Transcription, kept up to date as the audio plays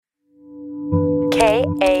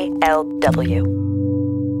KALW.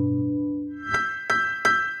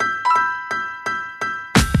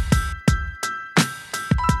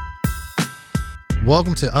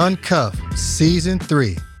 Welcome to Uncuffed Season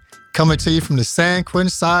 3. Coming to you from the San Quentin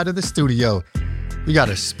side of the studio. We got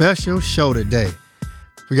a special show today.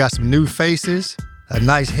 We got some new faces, a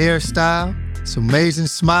nice hairstyle, some amazing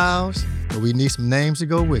smiles, but we need some names to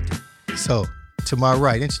go with it. So, to my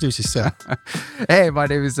right, introduce yourself. Hey, my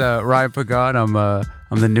name is Ryan Pagan. I'm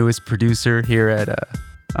the newest producer here at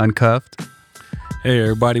Uncuffed. Hey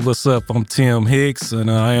everybody, what's up? I'm Tim Hicks, and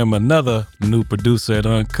I am another new producer at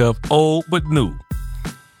Uncuffed, old but new.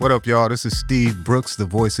 What up, y'all? This is Steve Brooks, the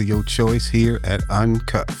voice of your choice here at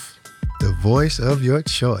Uncuffed. The voice of your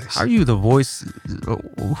choice. Are you the voice?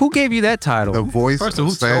 Who gave you that title? The voice First of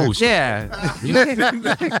of all, Yeah.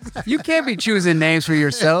 You can't be choosing names for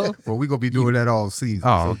yourself. Well, we're going to be doing that all season.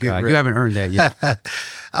 Oh, so get God. ready. You haven't earned that yet.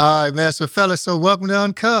 All right, man. So, fellas, welcome to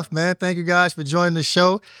Uncuffed, man. Thank you guys for joining the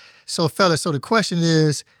show. So, fellas, the question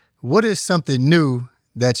is, what is something new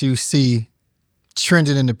that you see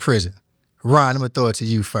trending in the prison? Ryan, I'm going to throw it to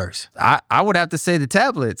you first. I would have to say the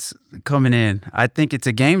tablets coming in. I think it's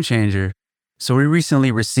a game changer. So we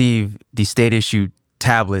recently received the state-issued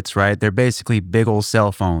tablets, right? They're basically big old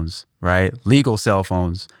cell phones, right? Legal cell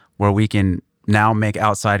phones where we can now make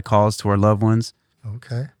outside calls to our loved ones.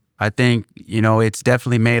 Okay. I think, it's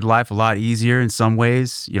definitely made life a lot easier in some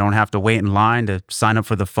ways. You don't have to wait in line to sign up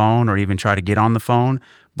for the phone or even try to get on the phone.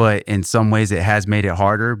 But in some ways, it has made it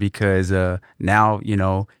harder because now,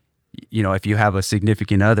 if you have a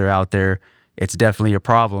significant other out there, it's definitely a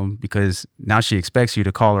problem because now she expects you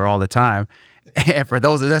to call her all the time. And for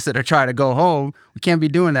those of us that are trying to go home, we can't be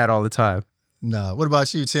doing that all the time. No. What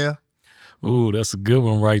about you, Tim? Ooh, that's a good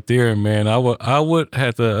one right there, man. I would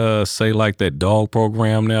have to say like that dog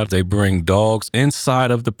program now. They bring dogs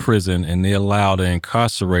inside of the prison and they allow the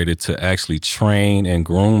incarcerated to actually train and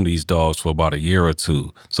groom these dogs for about a year or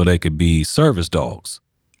two so they could be service dogs.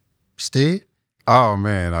 Steve? Oh,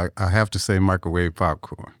 man, I have to say microwave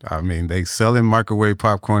popcorn. I mean, they selling microwave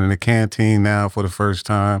popcorn in the canteen now for the first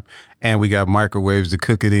time, and we got microwaves to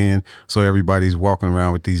cook it in, so everybody's walking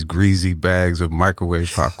around with these greasy bags of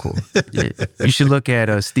microwave popcorn. Yeah. You should look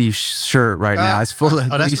at Steve's shirt right now. It's full of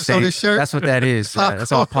that's what's on his shirt? That's what that is. Yeah,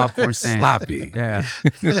 that's all popcorn sand. Sloppy. Yeah.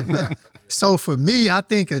 So for me, I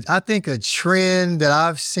think a trend that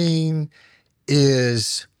I've seen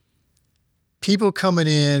is people coming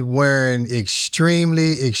in wearing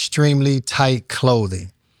extremely, extremely tight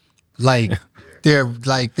clothing. Like they're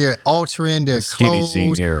altering their Skinny clothes.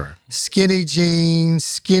 jean era. Skinny jeans,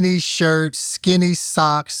 skinny shirts, skinny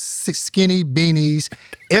socks, skinny beanies.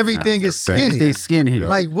 Everything is skinny. Stay skinny.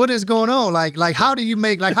 Like, what is going on? Like how do you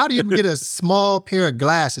get a small pair of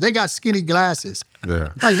glasses? They got skinny glasses. Yeah.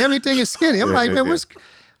 Like everything is skinny. I'm like, man, what's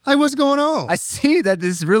going on? I see that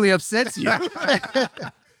this really upsets you.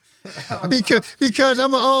 because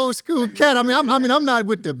I'm an old school cat. I'm not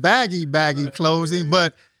with the baggy clothing,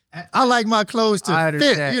 but I like my clothes to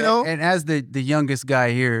fit, And as the youngest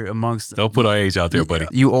guy here amongst Don't put our age out there, buddy.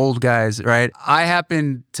 you old guys, right? I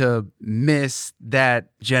happen to miss that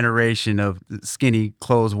generation of skinny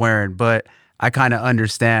clothes wearing, but I kind of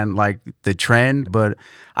understand like the trend. But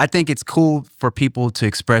I think it's cool for people to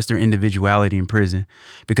express their individuality in prison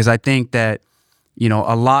because I think that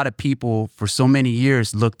a lot of people for so many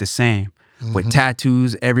years look the same with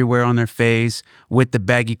tattoos everywhere on their face, with the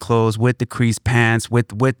baggy clothes, with the creased pants, with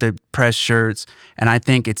the pressed shirts. And I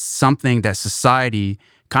think it's something that society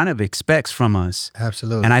kind of expects from us.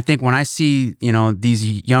 Absolutely. And I think when I see,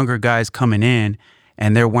 these younger guys coming in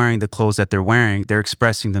and they're wearing the clothes that they're wearing, they're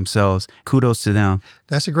expressing themselves. Kudos to them.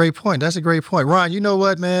 That's a great point. Ron, you know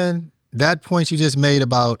what, man? That point you just made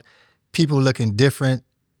about people looking different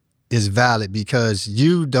is valid because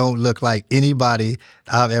you don't look like anybody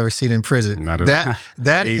I've ever seen in prison. Not at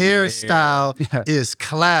that hairstyle is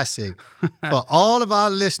classic. For all of our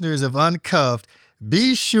listeners of Uncuffed,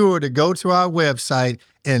 be sure to go to our website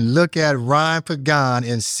and look at Ryan Pagan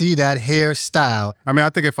and see that hairstyle. I mean, I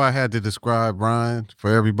think if I had to describe Ryan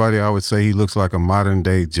for everybody, I would say he looks like a modern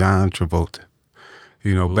day John Travolta.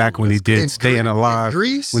 Back when he did Staying Alive.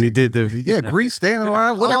 Grease? When he did Grease, Staying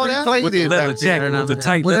Alive, whatever he played With the in. leather jacket, with the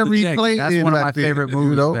tight Whatever leather he jacket. played That's in one of back my then, favorite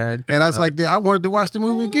movies, man. And I was like, I wanted to watch the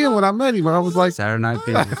movie again when I met him. I was like, Saturday Night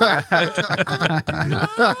Fever.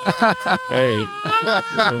 Hey.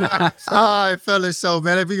 All right, fellas. So,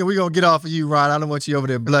 man, we're going to get off of you, Ron. I don't want you over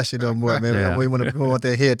there blushing no more, man. Yeah. We want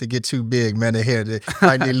that hair to get too big, man. The hair,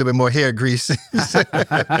 I need a little bit more hair grease.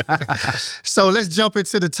 So let's jump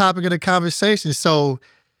into the topic of the conversation. So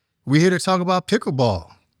we're here to talk about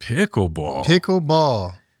pickleball. Pickleball.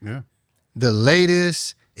 Pickleball. yeah. the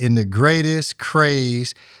latest and the greatest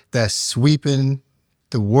craze that's sweeping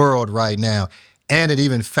the world right now. And it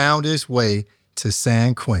even found its way to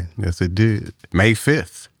San Quentin. Yes, it did. May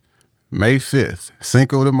 5th. May 5th,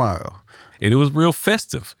 Cinco de Mayo. And it was real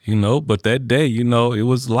festive, but that day, it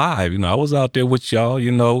was live. I was out there with y'all,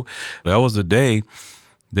 That was a day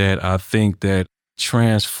that I think that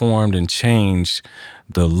transformed and changed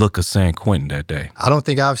the look of San Quentin that day. I don't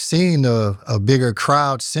think I've seen a bigger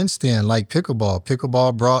crowd since then like pickleball.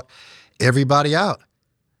 Pickleball brought everybody out.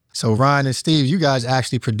 So Ryan and Steve, you guys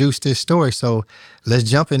actually produced this story. So let's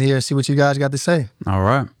jump in here and see what you guys got to say. All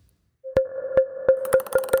right.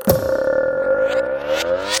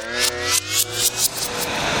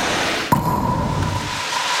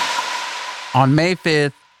 On May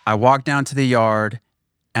 5th, I walk down to the yard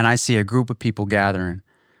and I see a group of people gathering.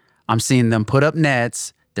 I'm seeing them put up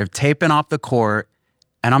nets, they're taping off the court,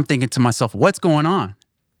 and I'm thinking to myself, what's going on?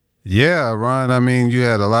 Yeah, Ron, I mean, you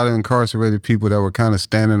had a lot of incarcerated people that were kind of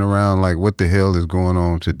standing around like, what the hell is going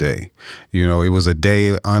on today? It was a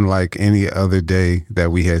day unlike any other day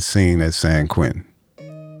that we had seen at San Quentin.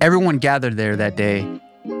 Everyone gathered there that day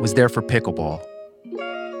was there for pickleball.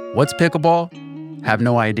 What's pickleball? Have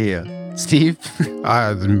no idea. Steve?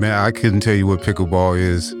 I couldn't tell you what pickleball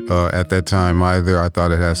is at that time either. I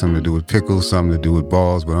thought it had something to do with pickles, something to do with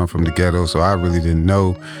balls, but I'm from the ghetto, so I really didn't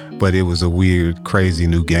know. But it was a weird, crazy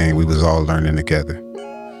new game we was all learning together.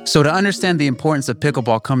 So to understand the importance of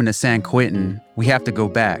pickleball coming to San Quentin, we have to go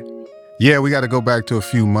back. Yeah, we got to go back to a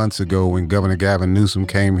few months ago when Governor Gavin Newsom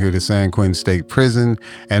came here to San Quentin State Prison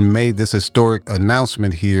and made this historic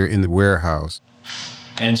announcement here in the warehouse.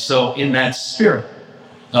 And so in that spirit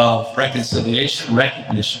of reconciliation,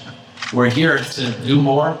 recognition, we're here to do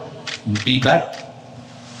more and be better.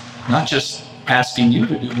 Not just asking you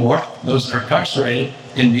to do more, those that are incarcerated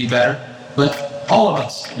can be better, but all of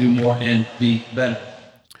us do more and be better.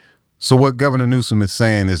 So what Governor Newsom is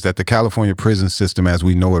saying is that the California prison system as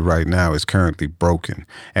we know it right now is currently broken,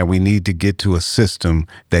 and we need to get to a system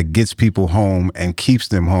that gets people home and keeps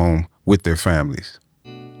them home with their families.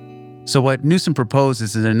 So what Newsom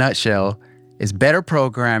proposes in a nutshell is better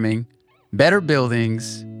programming, better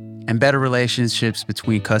buildings, and better relationships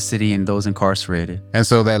between custody and those incarcerated. And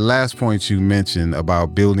so that last point you mentioned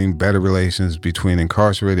about building better relations between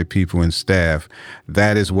incarcerated people and staff,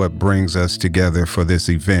 that is what brings us together for this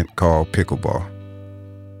event called Pickleball.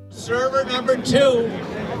 Server number 2,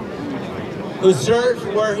 who serves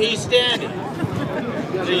where he's standing.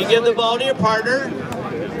 So you give the ball to your partner,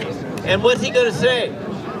 and what's he gonna say?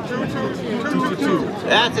 2.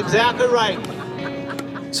 That's exactly right.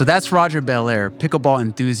 So that's Roger Belair, pickleball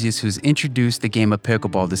enthusiast who's introduced the game of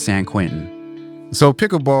pickleball to San Quentin. So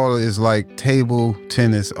pickleball is like table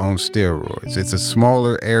tennis on steroids. It's a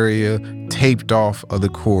smaller area taped off of the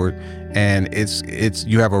court, and it's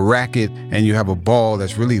you have a racket and you have a ball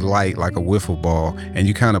that's really light like a wiffle ball, and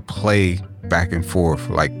you kind of play back and forth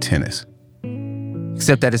like tennis.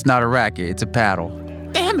 Except that it's not a racket, it's a paddle.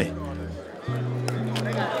 Damn it!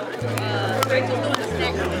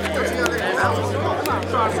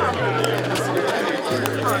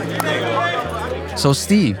 So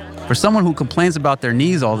Steve, for someone who complains about their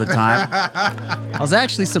knees all the time, I was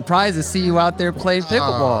actually surprised to see you out there playing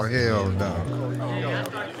pickleball. Oh, hell no.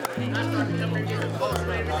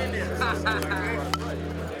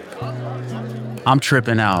 I'm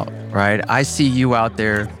tripping out, right? I see you out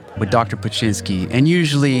there with Dr. Paczynski, and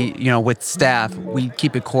usually, with staff, we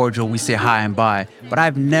keep it cordial, we say hi and bye, but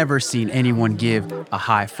I've never seen anyone give a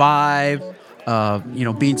high five,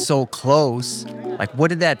 being so close. Like, what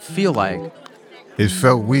did that feel like? It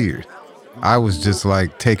felt weird. I was just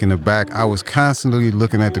like taken aback. I was constantly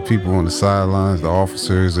looking at the people on the sidelines, the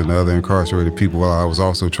officers and the other incarcerated people, while I was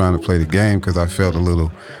also trying to play the game because I felt a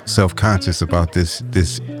little self-conscious about this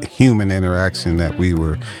human interaction that we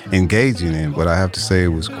were engaging in. But I have to say it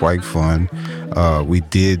was quite fun. We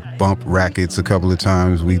did bump rackets a couple of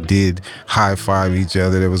times. We did high-five each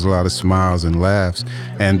other. There was a lot of smiles and laughs.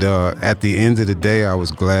 And at the end of the day, I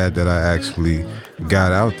was glad that I actually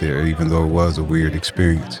got out there, even though it was a weird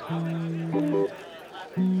experience.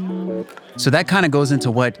 So that kind of goes into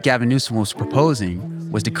what Gavin Newsom was proposing,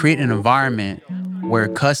 was to create an environment where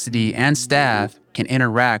custody and staff can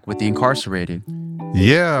interact with the incarcerated.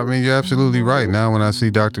 Yeah, I mean, you're absolutely right. Now when I see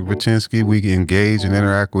Dr. Paczynski, we can engage and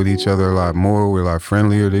interact with each other a lot more. We're a lot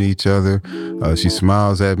friendlier to each other. She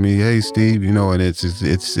smiles at me, hey, Steve, and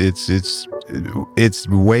it's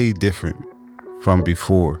way different from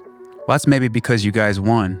before. Well, that's maybe because you guys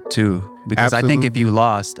won, too. Because Absolutely. I think if you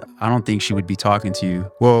lost, I don't think she would be talking to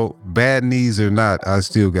you. Well, bad knees or not, I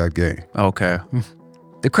still got game. Okay.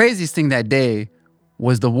 The craziest thing that day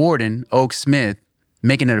was the warden, Oak Smith,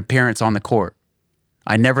 making an appearance on the court.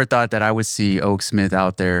 I never thought that I would see Oak Smith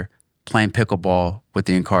out there playing pickleball with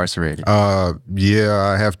the incarcerated. Yeah,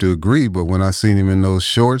 I have to agree. But when I seen him in those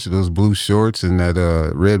shorts, those blue shorts and that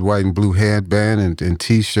red, white, and blue headband and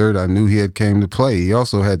T-shirt, I knew he had came to play. He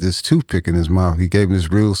also had this toothpick in his mouth. He gave him this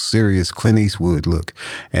real serious Clint Eastwood look.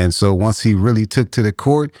 And so once he really took to the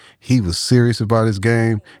court, he was serious about his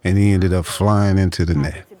game, and he ended up flying into the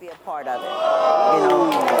net. To be a part of it, you know.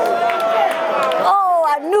 Oh,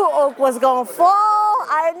 I knew Oak was gonna fall.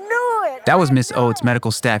 I knew it. That was Miss Oates,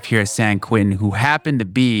 medical staff here at San Quentin, who happened to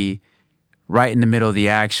be right in the middle of the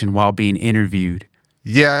action while being interviewed.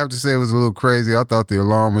 Yeah, I have to say it was a little crazy. I thought the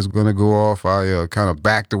alarm was going to go off. I kind of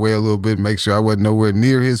backed away a little bit, make sure I wasn't nowhere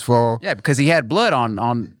near his fall. Yeah, because he had blood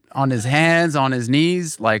on his hands, on his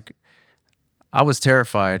knees. Like, I was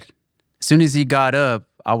terrified. As soon as he got up,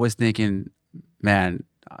 I was thinking, man,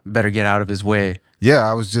 I better get out of his way. Yeah,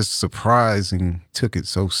 I was just surprised and took it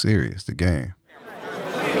so serious, the game.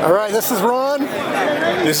 All right, this is Ron.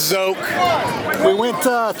 This is Oak. We went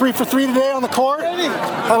 3 for 3 today on the court.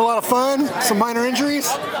 Had a lot of fun, some minor injuries.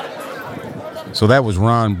 So that was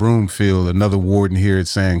Ron Broomfield, another warden here at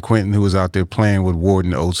San Quentin, who was out there playing with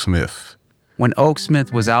Warden Oak Smith. When Oak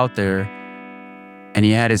Smith was out there and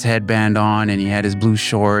he had his headband on and he had his blue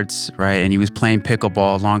shorts, right, and he was playing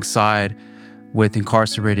pickleball alongside with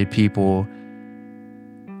incarcerated people,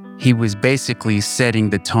 he was basically setting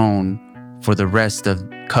the tone for the rest of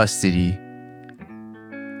custody.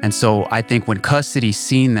 And so I think when custody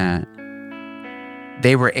seen that,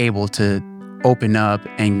 they were able to open up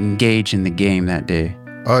and engage in the game that day.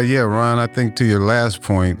 Yeah, Ron, I think to your last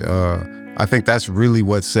point, I think that's really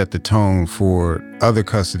what set the tone for other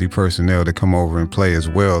custody personnel to come over and play as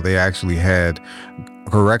well. They actually had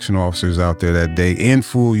correctional officers out there that day in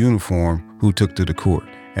full uniform who took to the court.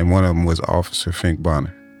 And one of them was Officer Fink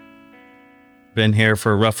Bonner. Been here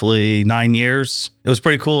for roughly 9 years. It was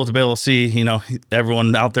pretty cool to be able to see, you know,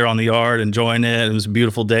 everyone out there on the yard enjoying it. It was a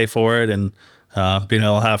beautiful day for it, and being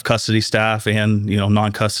able to have custody staff and, you know,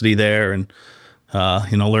 non-custody there, and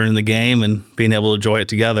you know, learning the game and being able to enjoy it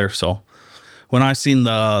together. So when I seen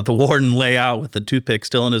the warden lay out with the toothpick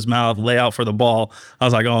still in his mouth, lay out for the ball, I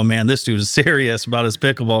was like, oh man, this dude is serious about his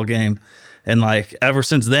pickleball game. And like ever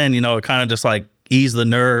since then, you know, it kind of just like eased the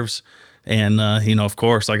nerves. And, you know, of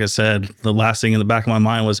course, like I said, the last thing in the back of my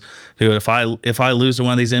mind was, dude, if I lose to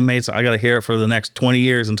one of these inmates, I got to hear it for the next 20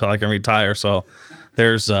 years until I can retire. So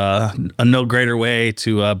there's a no greater way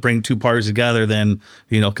to bring two parties together than,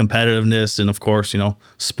 you know, competitiveness. And, of course, you know,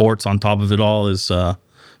 sports on top of it all is,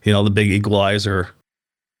 you know, the big equalizer.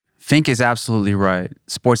 Fink is absolutely right.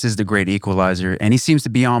 Sports is the great equalizer, and he seems to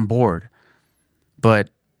be on board.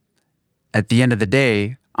 But at the end of the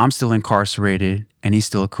day, I'm still incarcerated, and he's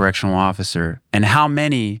still a correctional officer. And how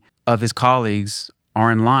many of his colleagues are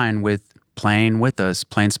in line with playing with us,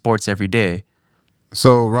 playing sports every day?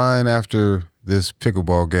 So, Ryan, after this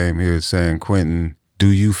pickleball game here at San Quentin, do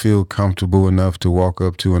you feel comfortable enough to walk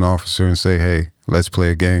up to an officer and say, hey, let's play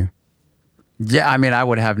a game? Yeah, I mean, I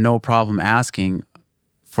would have no problem asking.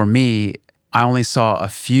 For me, I only saw a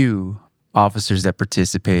few officers that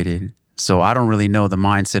participated, so I don't really know the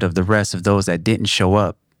mindset of the rest of those that didn't show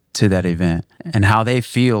up to that event and how they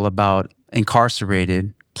feel about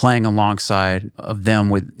incarcerated playing alongside of them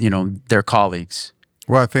with, you know, their colleagues.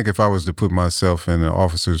 Well, I think if I was to put myself in an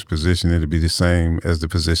officer's position, it'd be the same as the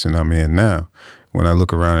position I'm in now. When I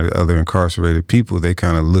look around at other incarcerated people, they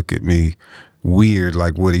kind of look at me weird,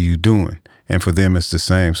 like, what are you doing? And for them, it's the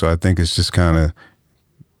same. So I think it's just kind of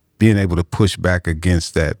being able to push back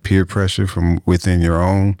against that peer pressure from within your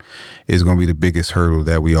own is going to be the biggest hurdle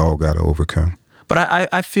that we all got to overcome. But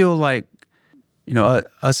I feel like, you know,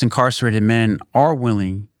 us incarcerated men are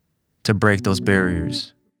willing to break those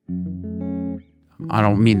barriers. I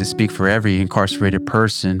don't mean to speak for every incarcerated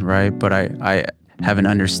person, right? But I have an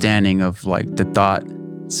understanding of like the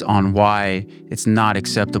thoughts on why it's not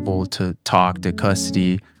acceptable to talk to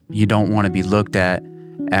custody. You don't want to be looked at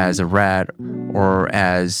as a rat or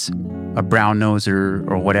as a brown noser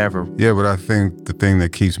or whatever. Yeah, but I think the thing that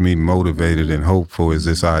keeps me motivated and hopeful is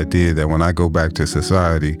this idea that when I go back to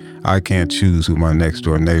society, I can't choose who my next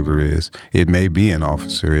door neighbor is. It may be an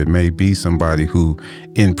officer. It may be somebody who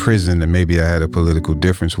in prison and maybe I had a political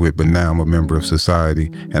difference with, but now I'm a member of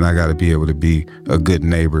society and I got to be able to be a good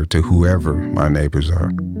neighbor to whoever my neighbors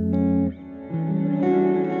are.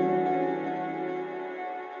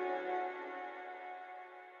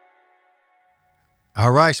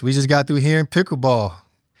 All right, so we just got through hearing pickleball.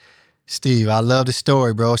 Steve, I love the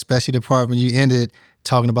story, bro, especially the part when you ended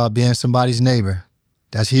talking about being somebody's neighbor.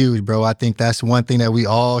 That's huge, bro. I think that's one thing that we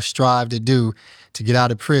all strive to do to get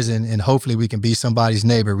out of prison, and hopefully we can be somebody's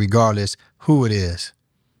neighbor regardless who it is.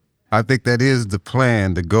 I think that is the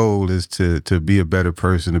plan. The goal is to be a better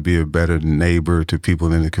person, to be a better neighbor to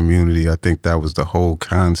people in the community. I think that was the whole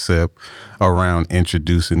concept around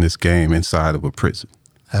introducing this game inside of a prison.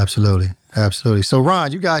 Absolutely. Absolutely. So,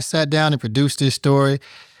 Ron, you guys sat down and produced this story.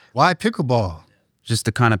 Why pickleball? Just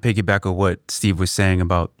to kind of piggyback on what Steve was saying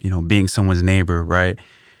about, being someone's neighbor, right?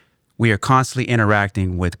 We are constantly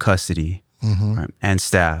interacting with custody right, and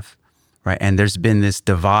staff, right? And there's been this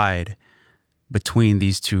divide between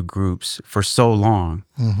these two groups for so long.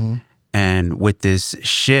 And with this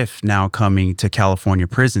shift now coming to California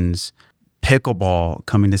prisons, pickleball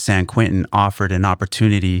coming to San Quentin offered an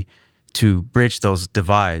opportunity to bridge those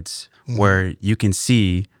divides where you can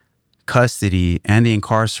see custody and the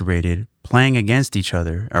incarcerated playing against each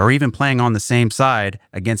other, or even playing on the same side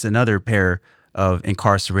against another pair of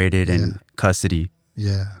incarcerated and custody.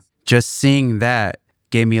 Yeah. Just seeing that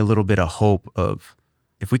gave me a little bit of hope of,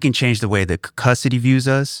 if we can change the way that custody views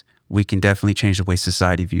us, we can definitely change the way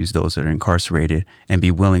society views those that are incarcerated and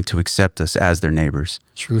be willing to accept us as their neighbors.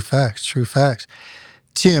 True facts, true facts.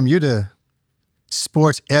 Tim, you're the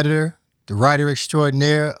sports editor, the writer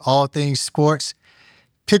extraordinaire, all things sports.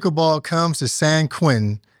 Pickleball comes to San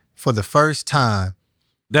Quentin for the first time.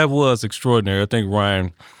 That was extraordinary. I think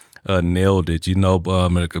Ryan nailed it,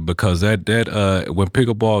 because that when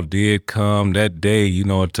pickleball did come that day,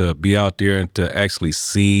 to be out there and to actually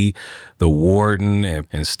see the warden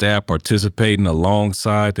and staff participating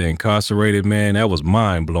alongside the incarcerated, man, that was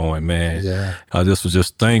mind blowing, man. Yeah. I just was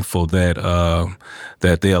just thankful that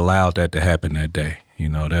that they allowed that to happen that day.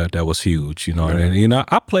 That was huge. And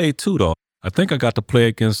I played too, though. I think I got to play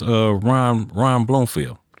against Ron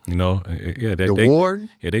Bloomfield. The warden?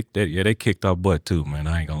 They kicked our butt too, man.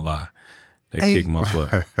 I ain't gonna lie. They kicked my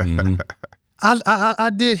butt. I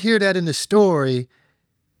did hear that in the story,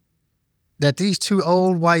 that these two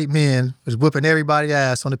old white men was whooping everybody's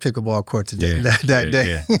ass on the pickleball court today, that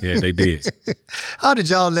day. Yeah, they did. How did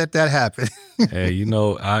y'all let that happen? Hey,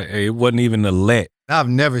 it wasn't even a let. I've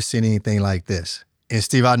never seen anything like this. And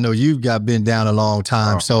Steve, I know you've been down a long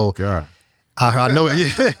time, so God. I know.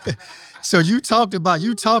 So you talked about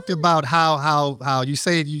how you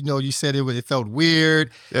said you said it felt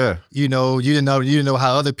weird. Yeah. You didn't know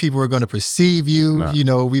how other people were going to perceive you.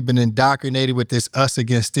 No. We've been indoctrinated with this us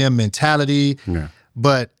against them mentality. Yeah.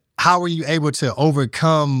 But how were you able to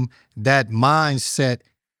overcome that mindset?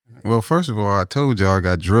 Well, first of all, I told y'all I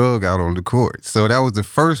got drug out on the court. So that was the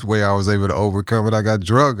first way I was able to overcome it. I got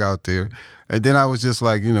drug out there. And then I was just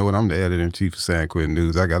like, when I'm the editor-in-chief of San Quentin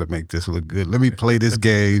News, I got to make this look good. Let me play this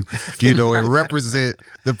game, and represent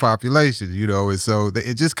the population, And so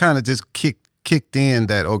it just kind of just kicked in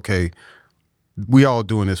that, okay, we all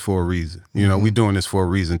doing this for a reason. We doing this for a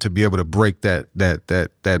reason, to be able to break that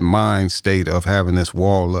mind state of having this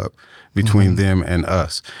wall up between them and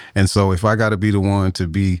us. And so if I got to be the one to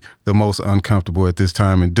be the most uncomfortable at this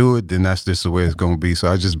time and do it, then that's just the way it's going to be. So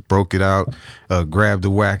I just broke it out, grabbed the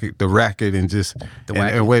racket, and just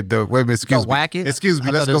wait a minute, excuse me. Excuse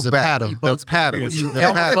me, let's go back. The paddle.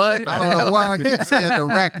 I don't know why I keep saying the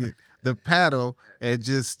racket, the paddle, and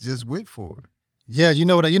just went for it. Yeah, you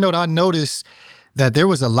know what I noticed, that there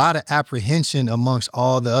was a lot of apprehension amongst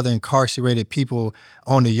all the other incarcerated people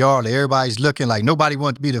on the yard. Like, everybody's looking like nobody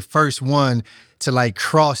wanted to be the first one to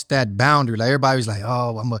cross that boundary. Like, everybody was like,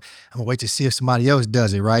 oh, I'm gonna wait to see if somebody else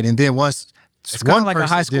does it, right? And then once it's kind of like a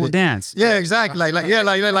high school dance. Yeah, exactly. Like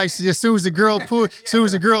as soon as the girl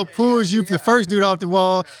pulls you, the first dude off the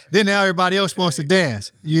wall, then now everybody else wants to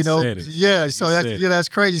dance. Yeah. So that's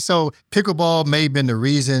crazy. So pickleball may have been the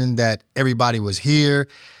reason that everybody was here,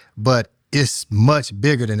 but it's much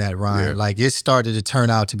bigger than that, Ryan. Yeah. It started to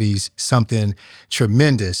turn out to be something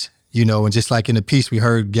tremendous, and just like in the piece we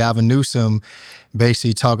heard Gavin Newsom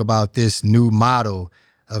basically talk about this new model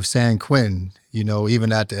of San Quentin.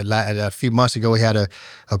 Even a few months ago, he had a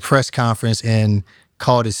press conference and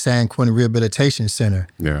called it San Quentin Rehabilitation Center.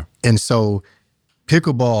 Yeah. And so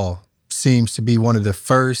pickleball seems to be one of the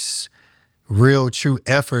first real true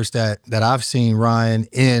efforts that I've seen, Ryan,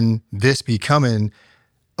 in this becoming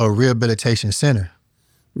a rehabilitation center.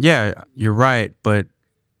 Yeah, you're right. But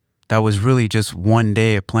that was really just one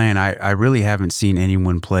day of playing. I really haven't seen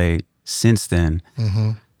anyone play since then.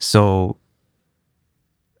 Mm-hmm. So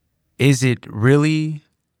is it really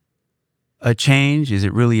a change? Is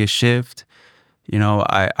it really a shift?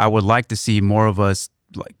 I would like to see more of us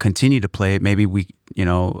continue to play it. Maybe we,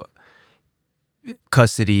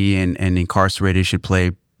 custody and incarcerated should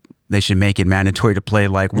play they should make it mandatory to play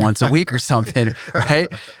like once a week or something, right?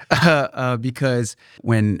 Because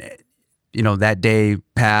when, that day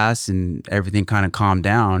passed and everything kind of calmed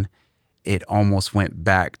down, it almost went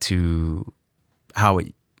back to how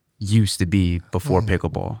it used to be before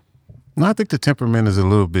pickleball. No, I think the temperament is a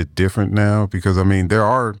little bit different now because, I mean, there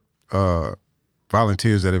are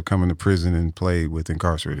volunteers that have come into prison and played with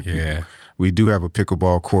incarcerated people. We do have a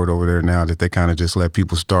pickleball court over there now that they kind of just let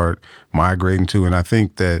people start migrating to. And I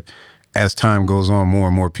think that as time goes on, more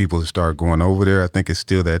and more people start going over there. I think it's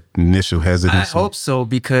still that initial hesitancy. I hope so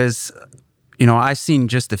because, I've seen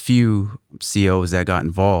just a few COs that got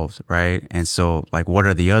involved, right? And so, like, what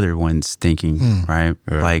are the other ones thinking, right?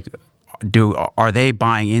 Yeah. Like, are they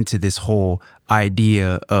buying into this whole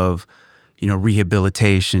idea of,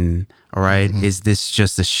 rehabilitation, all right? Is this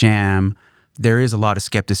just a sham? There is a lot of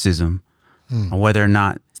skepticism on whether or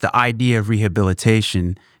not the idea of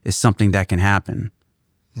rehabilitation is something that can happen.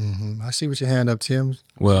 I see what your hand up, Tim.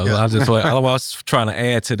 Well, I was trying to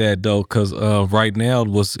add to that though, because right now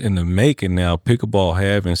what's in the making now, pickleball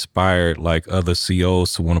have inspired like other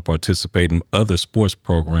COs to want to participate in other sports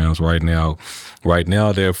programs right now. Right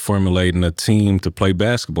now they're formulating a team to play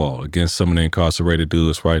basketball against some of the incarcerated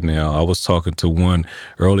dudes right now. I was talking to one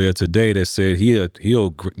earlier today that said he'll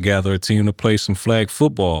gather a team to play some flag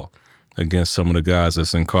football against some of the guys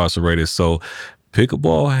that's incarcerated. So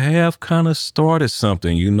pickleball have kind of started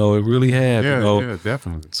something, it really have. Yeah,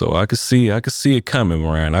 definitely. So I could see it coming,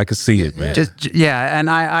 Ryan. I could see it, man. And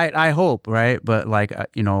I hope, right? But like,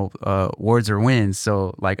 words are wins.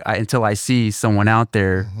 So like, until I see someone out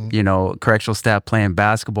there, correctional staff playing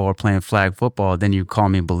basketball or playing flag football, then you call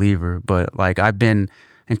me a believer. But like, I've been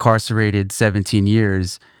incarcerated 17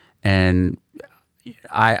 years, and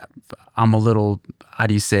I'm a little, how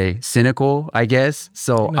do you say, cynical, I guess.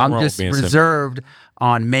 So I'm just reserved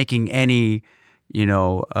on making any,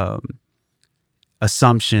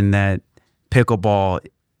 assumption that pickleball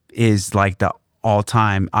is like the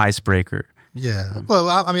all-time icebreaker. Yeah. Well,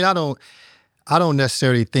 I mean, I don't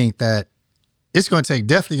necessarily think that it's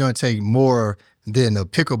definitely going to take more than a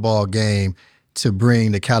pickleball game to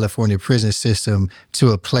bring the California prison system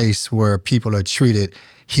to a place where people are treated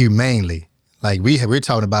humanely. Like we're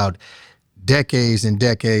talking about decades and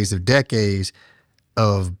decades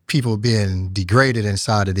of people being degraded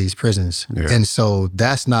inside of these prisons. Yeah. And so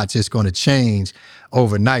that's not just going to change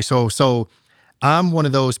overnight. So I'm one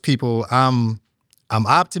of those people, I'm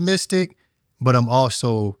optimistic, but I'm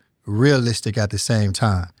also realistic at the same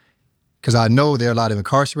time. Because I know there are a lot of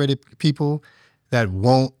incarcerated people that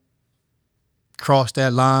won't cross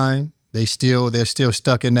that line. They're still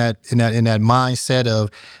stuck in that mindset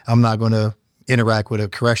of, I'm not going to interact with a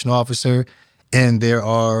correctional officer, and there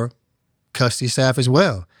are custody staff as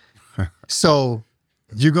well. So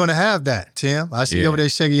you're going to have that, Tim. I see you over there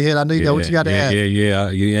shaking your head. I know you know what you got to add. Yeah,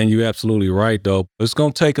 and you're absolutely right, though. It's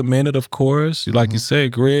going to take a minute, of course. Like you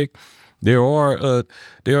said, Greg, there are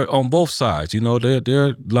on both sides. There are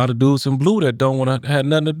a lot of dudes in blue that don't want to have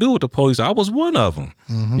nothing to do with the police. I was one of them.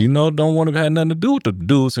 Don't want to have nothing to do with the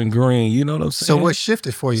dudes in green. You know what I'm saying? So what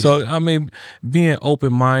shifted for you? So I mean, being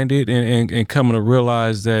open-minded and coming to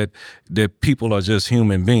realize that people are just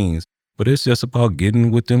human beings. But it's just about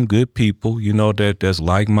getting with them good people, that's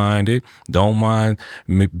like-minded, don't mind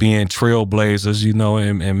being trailblazers,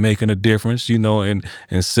 and making a difference, and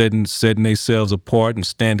setting themselves apart and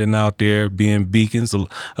standing out there, being beacons,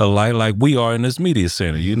 a light like we are in this media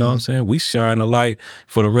center. You know what I'm saying? We shine a light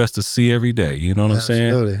for the rest to see every day. You know what I'm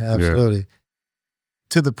saying? Absolutely. Yeah.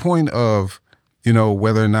 To the point of,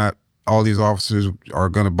 whether or not all these officers are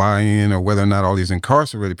going to buy in or whether or not all these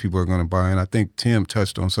incarcerated people are going to buy in, I think Tim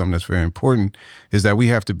touched on something that's very important, is that we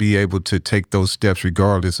have to be able to take those steps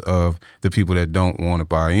regardless of the people that don't want to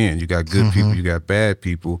buy in. You got good people, you got bad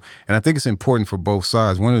people. And I think it's important for both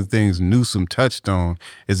sides. One of the things Newsom touched on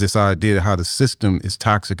is this idea of how the system is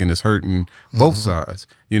toxic and is hurting both sides.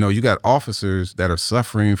 You got officers that are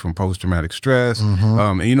suffering from post-traumatic stress.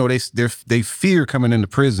 And they fear coming into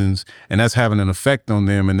prisons, and that's having an effect on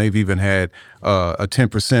them. And they've even had a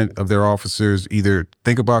 10% of their officers either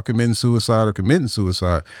think about committing suicide or committing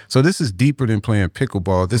suicide. So this is deeper than playing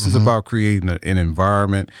pickleball. This is about creating an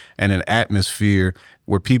environment and an atmosphere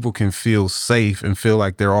where people can feel safe and feel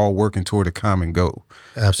like they're all working toward a common goal.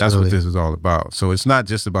 Absolutely. That's what this is all about. So it's not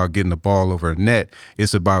just about getting the ball over a net.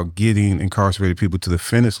 It's about getting incarcerated people to the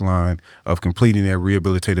finish line of completing their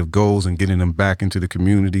rehabilitative goals and getting them back into the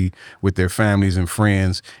community with their families and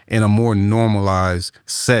friends in a more normalized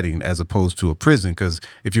setting as opposed to a prison. Because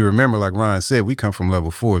if you remember, like Ryan said, we come from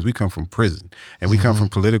level 4s. We come from prison. And we come from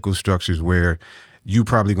political structures where you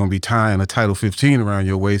probably going to be tying a Title 15 around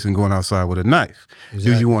your waist and going outside with a knife.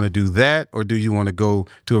 Exactly. Do you want to do that, or do you want to go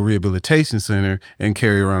to a rehabilitation center and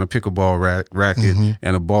carry around a pickleball racket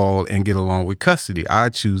and a ball and get along with custody? I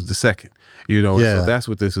choose the second. So that's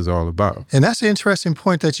what this is all about. And that's an interesting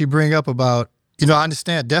point that you bring up about, I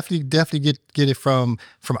understand, definitely get it from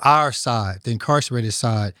our side, the incarcerated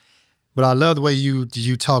side. But I love the way you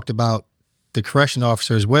talked about the correction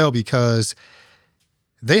officer as well, because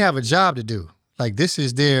they have a job to do. Like, this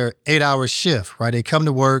is their 8-hour shift, right? They come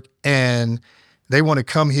to work and they want to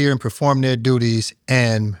come here and perform their duties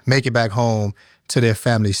and make it back home to their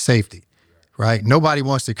family's safety, right? Nobody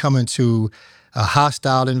wants to come into a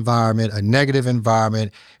hostile environment, a negative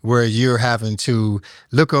environment where you're having to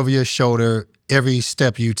look over your shoulder every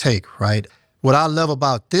step you take, right? What I love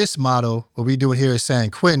about this model, what we do here at San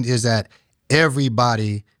Quentin, is that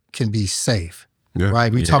everybody can be safe,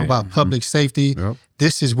 right? We talk about public safety. Yep.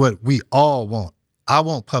 This is what we all want. I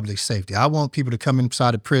want public safety. I want people to come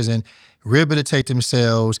inside of prison, rehabilitate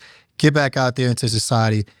themselves, get back out there into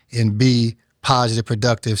society, and be positive,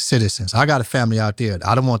 productive citizens. I got a family out there.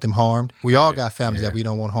 I don't want them harmed. We all got families that we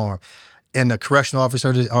don't want harmed. And the correctional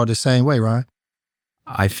officers are the same way, Ryan.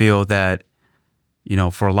 I feel that,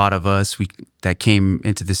 for a lot of us, that came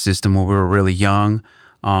into the system when we were really young,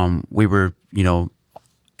 we were,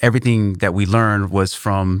 everything that we learned was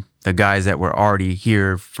from the guys that were already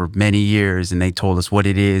here for many years, and they told us what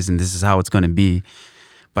it is and this is how it's going to be.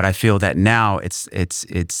 But I feel that now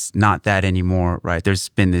it's not that anymore, right? There's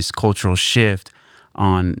been this cultural shift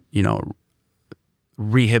on,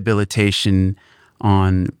 rehabilitation,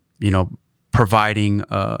 on, providing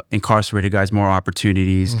incarcerated guys more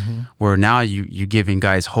opportunities, where now you're giving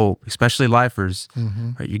guys hope, especially lifers,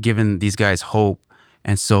 right? You're giving these guys hope.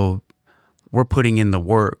 And so we're putting in the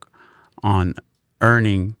work on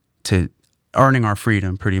earning our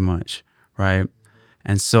freedom pretty much, right?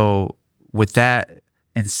 And so with that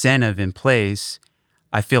incentive in place,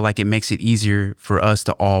 I feel like it makes it easier for us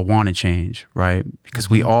to all want to change, right? Because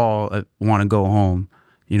we all want to go home,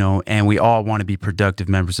 and we all want to be productive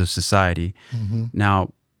members of society.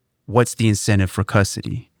 Now, what's the incentive for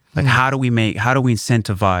custody? Like, how do we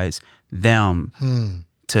incentivize them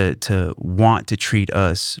to want to treat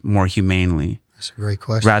us more humanely? That's a great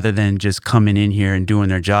question. Rather than just coming in here and doing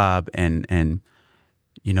their job and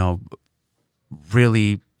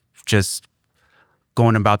really just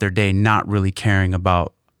going about their day, not really caring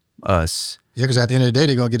about us. Yeah, because at the end of the day,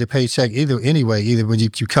 they're going to get a paycheck either when you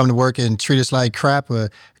come to work and treat us like crap or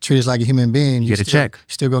treat us like a human being. You get a check. You're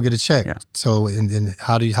still going to get a check. Yeah. So and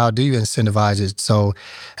how do you incentivize it? So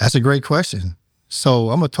that's a great question. So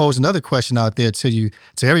I'm going to pose another question out there to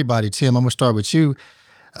everybody. Tim, I'm going to start with you.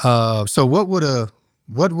 So what would a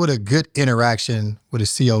good interaction with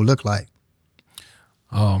a CO look like?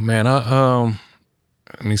 Oh man,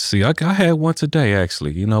 let me see. I had one today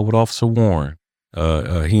actually. With Officer Warren.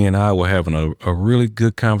 He and I were having a really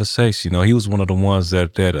good conversation. He was one of the ones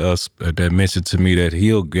that mentioned to me that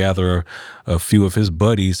he'll gather a few of his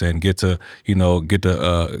buddies and get to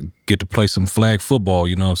play some flag football.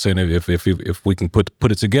 You know what I'm saying? If we can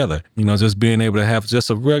put it together, just being able to have just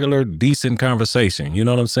a regular, decent conversation. You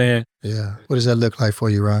know what I'm saying? Yeah. What does that look like for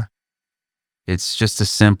you, Ron? It's just a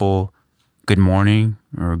simple good morning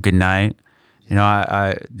or good night.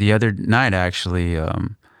 I the other night actually, a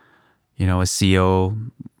CO,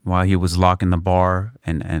 while he was locking the bar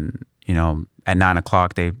and at 9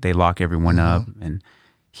 o'clock they lock everyone up, and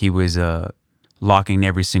he was locking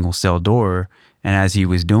every single cell door. And as he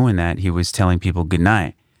was doing that, he was telling people good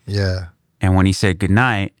night. Yeah. And when he said good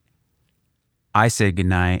night, I said good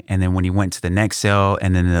night. And then when he went to the next cell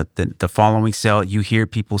and then the following cell, you hear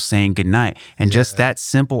people saying good night. And just that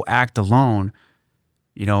simple act alone,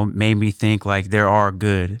 made me think like there are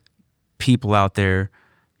good people out there.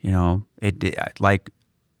 It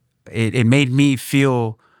made me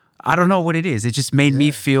feel, I don't know what it is. It just made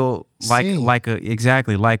me feel like a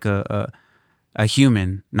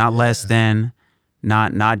human, not less than,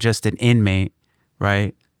 not just an inmate,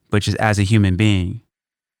 right? But just as a human being.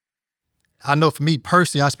 I know for me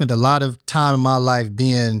personally, I spent a lot of time in my life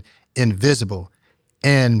being invisible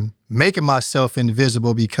and making myself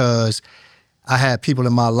invisible because I had people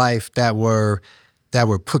in my life that were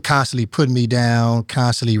constantly putting me down,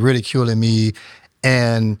 constantly ridiculing me,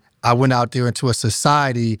 and I went out there into a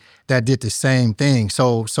society that did the same thing.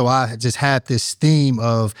 So I just had this theme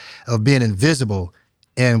of being invisible,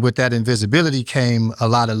 and with that invisibility came a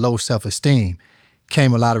lot of low self-esteem,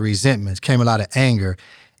 came a lot of resentments, came a lot of anger,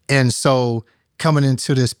 and so coming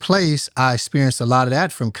into this place, I experienced a lot of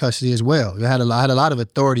that from custody as well. I had a lot of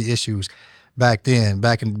authority issues back then,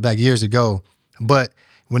 back years ago, but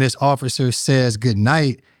when this officer says good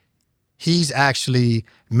night, he's actually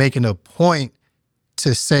making a point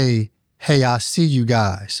to say, hey, I see you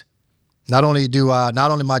guys. Not only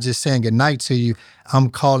am I just saying good night to you, I'm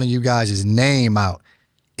calling you guys' name out.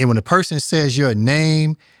 And when a person says your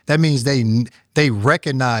name, that means they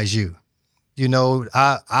recognize you. You know,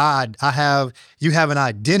 you have an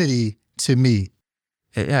identity to me.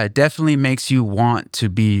 Yeah, it definitely makes you want to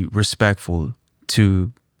be respectful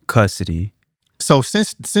to custody. So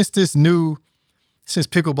since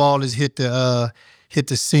pickleball has hit the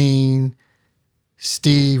scene,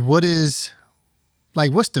 Steve, what's the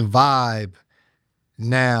vibe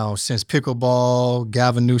now since pickleball,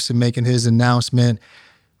 Gavin Newsom making his announcement?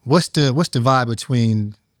 What's the vibe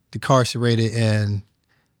between the incarcerated and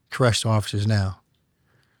correctional officers now?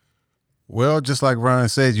 Well, just like Ryan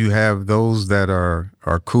said, you have those that are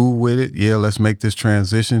cool with it. Yeah, let's make this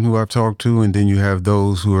transition, who I've talked to. And then you have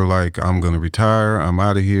those who are like, I'm going to retire. I'm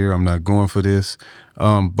out of here. I'm not going for this.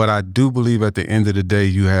 But I do believe at the end of the day,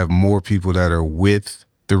 you have more people that are with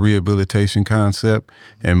the rehabilitation concept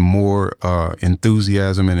and more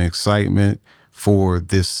enthusiasm and excitement for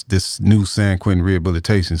this new San Quentin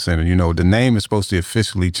Rehabilitation Center. You know, the name is supposed to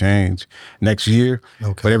officially change next year,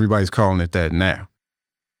 but everybody's calling it that now.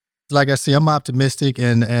 Like I say, I'm optimistic,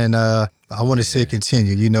 and I want to see it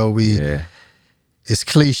continue. You know, it's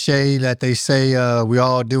cliche that they say we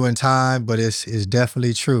all doing time, but it's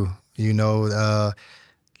definitely true. You know, a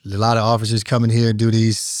lot of officers come in here and do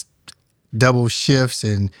these double shifts,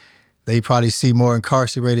 and they probably see more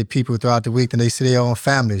incarcerated people throughout the week than they see their own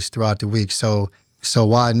families throughout the week. So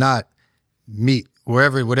why not meet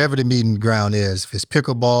whatever the meeting ground is? If it's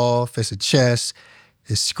pickleball, if it's a chess,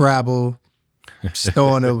 it's Scrabble. Just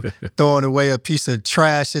throwing away a piece of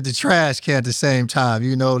trash at the trash can at the same time.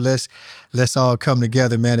 You know, let's all come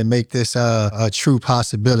together, man, and make this a true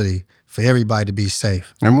possibility for everybody to be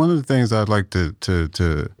safe. And one of the things I'd like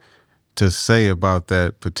to say about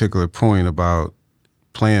that particular point about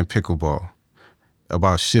playing pickleball,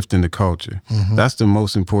 about shifting the culture, that's the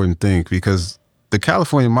most important thing, because the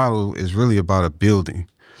California model is really about a building.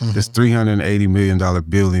 This $380 million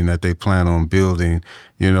building that they plan on building,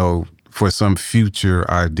 you know, for some future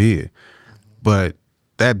idea. But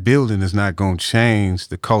that building is not going to change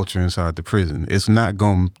the culture inside the prison. It's not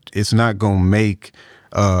going to make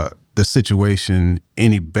the situation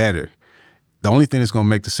any better. The only thing that's going to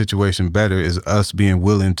make the situation better is us being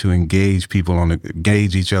willing to engage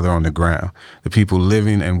each other on the ground, the people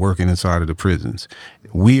living and working inside of the prisons.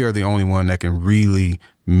 We are the only one that can really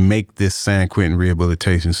make this San Quentin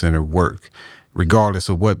Rehabilitation Center work, regardless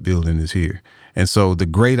of what building is here. And so the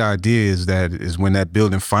great idea is when that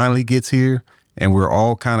building finally gets here and we're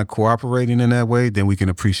all kind of cooperating in that way, then we can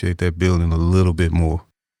appreciate that building a little bit more.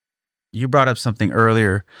 You brought up something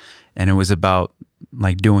earlier, and it was about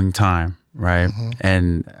like doing time, right?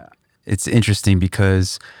 And it's interesting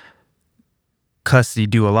because custody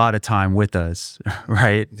do a lot of time with us,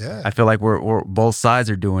 right? Yeah. I feel like we're both sides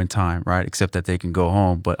are doing time, right? Except that they can go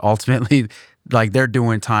home, but ultimately, like they're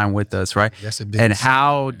doing time with us, right? That's a big And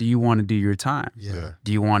how do you want to do your time? Yeah.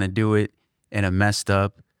 Do you want to do it in a messed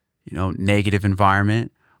up, negative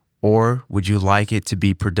environment, or would you like it to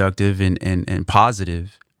be productive and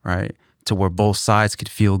positive, right? To where both sides could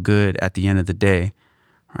feel good at the end of the day,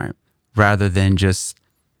 right? Rather than just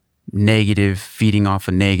negative, feeding off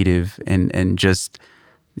a negative and just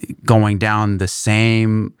going down the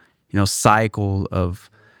same, cycle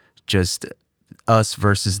of just us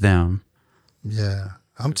versus them. Yeah.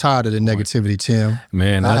 I'm tired of the negativity, Tim.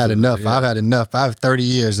 Man, I've had enough. Yeah. I've had enough. I have 30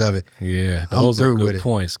 years of it. Yeah, I'm those are through with good it.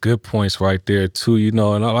 points. Good points right there too.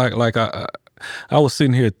 And I was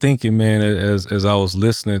sitting here thinking, man, as I was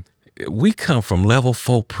listening, we come from level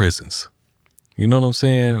 4 prisons. You know what I'm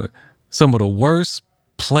saying? Some of the worst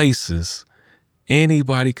places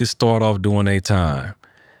anybody could start off doing their time.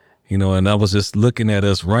 And I was just looking at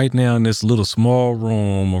us right now in this little small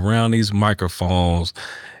room around these microphones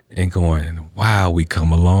and going, wow, we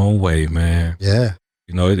come a long way, man. Yeah.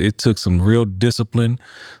 It took some real discipline,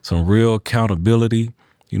 some real accountability,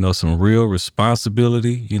 some real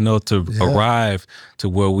responsibility, to arrive to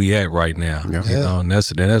where we at right now. Yeah. And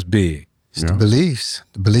that's big. It's the beliefs.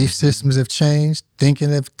 The belief systems have changed. Thinking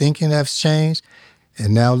has changed.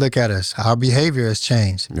 And now look at us. Our behavior has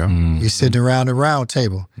changed. Yeah. You're sitting around the round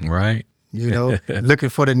table, Right. looking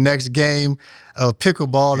for the next game of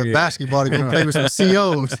pickleball or basketball to go play with some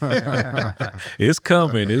COs. It's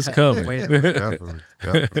coming. Definitely.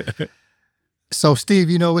 So, Steve,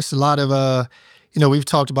 it's a lot of, we've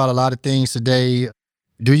talked about a lot of things today.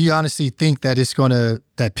 Do you honestly think that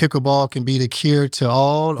that pickleball can be the cure to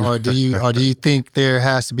all, or do you think there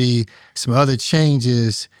has to be some other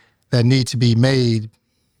changes that need to be made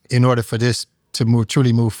in order for this to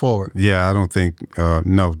truly move forward? Yeah, I don't think,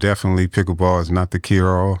 no, definitely pickleball is not the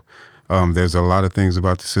cure-all. There's a lot of things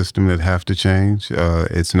about the system that have to change.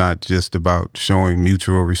 It's not just about showing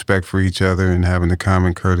mutual respect for each other and having the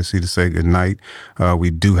common courtesy to say goodnight.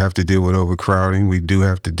 We do have to deal with overcrowding. We do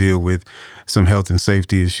have to deal with some health and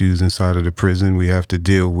safety issues inside of the prison. We have to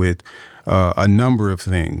deal with a number of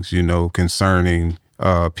things, concerning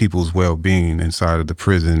people's well-being inside of the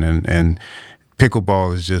prison. And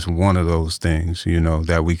pickleball is just one of those things,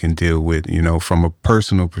 that we can deal with. From a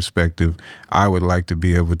personal perspective, I would like to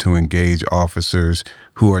be able to engage officers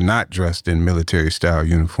who are not dressed in military-style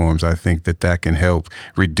uniforms. I think that can help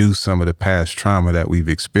reduce some of the past trauma that we've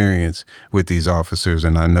experienced with these officers.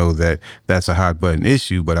 And I know that that's a hot-button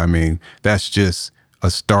issue, but I mean, that's just a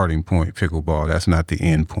starting point, pickleball. That's not the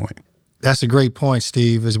end point. That's a great point,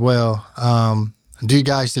 Steve, as well. Do you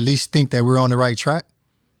guys at least think that we're on the right track?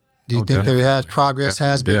 Do you think progress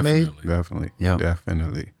has been made? Definitely. Yep.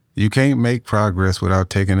 Definitely. You can't make progress without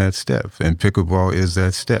taking that step, and pickleball is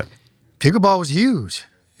that step. Pickleball was huge.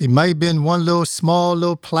 It might have been one small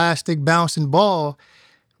little plastic bouncing ball,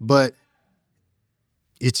 but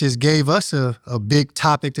it just gave us a big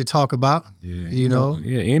topic to talk about, Yeah,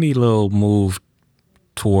 any little move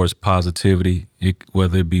towards positivity,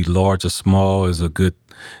 whether it be large or small, is a good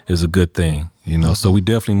thing, So we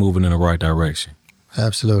definitely moving in the right direction.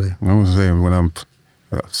 Absolutely. I was saying, when I'm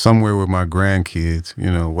somewhere with my grandkids,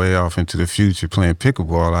 way off into the future playing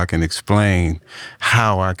pickleball, I can explain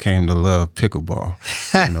how I came to love pickleball.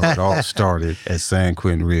 It all started at San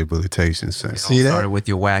Quentin Rehabilitation Center. See that? Started with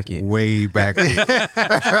your wacky. Way back then.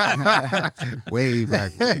 Way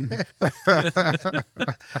back then.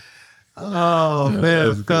 Oh,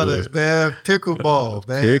 man, fellas, man. Pickleball,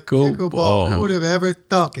 man. Pickleball. Who would have ever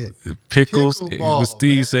thought it? Pickles. Pickleball, What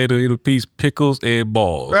Steve said to little piece, pickles and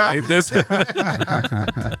balls. Right. Right?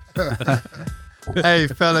 Hey,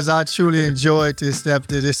 fellas, I truly enjoyed this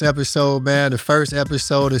episode, man. The first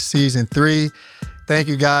episode of season 3. Thank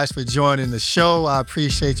you guys for joining the show. I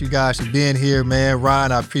appreciate you guys for being here, man.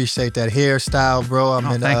 Ryan, I appreciate that hairstyle, bro.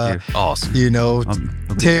 Thank you. Awesome.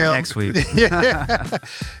 Tim. Next week.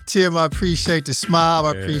 Tim, I appreciate the smile.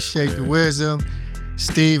 I appreciate the wisdom.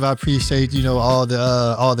 Steve, I appreciate, all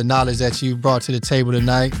the knowledge that you brought to the table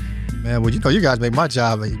tonight. Man, well, you guys make my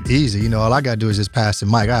job easy. All I got to do is just pass the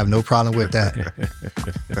mic. I have no problem with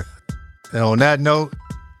that. And on that note,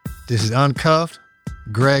 this is Uncuffed,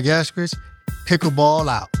 Greg Eskridge, Pickleball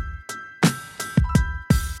out.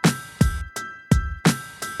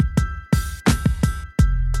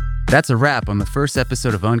 That's a wrap on the first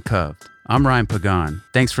episode of Uncuffed. I'm Ryan Pagan.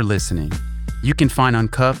 Thanks for listening. You can find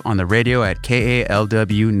Uncuffed on the radio at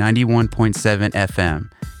KALW 91.7 FM,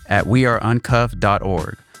 at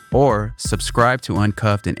weareuncuffed.org, or subscribe to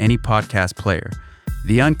Uncuffed in any podcast player.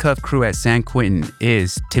 The Uncuffed crew at San Quentin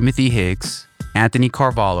is Timothy Hicks, Anthony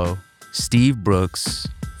Carvalho, Steve Brooks,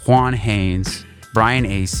 Juan Haynes, Brian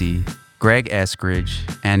Acey, Greg Eskridge,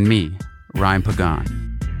 and me, Ryan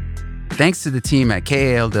Pagan. Thanks to the team at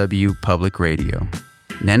KALW Public Radio: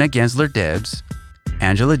 Nena Gensler-Debs,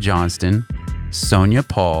 Angela Johnston, Sonia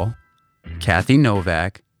Paul, Kathy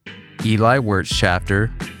Novak, Eli Wirtschafter,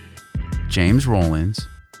 James Rollins,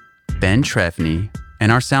 Ben Trefney,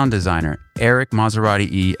 and our sound designer, Eric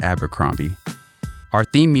Maserati E. Abercrombie. Our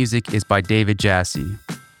theme music is by David Jassy.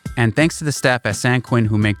 And thanks to the staff at San Quentin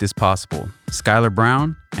who make this possible, Skylar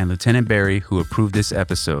Brown and Lieutenant Barry, who approved this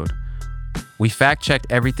episode. We fact-checked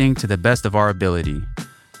everything to the best of our ability.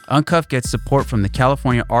 Uncuffed gets support from the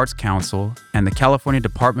California Arts Council and the California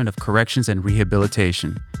Department of Corrections and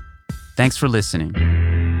Rehabilitation. Thanks for listening.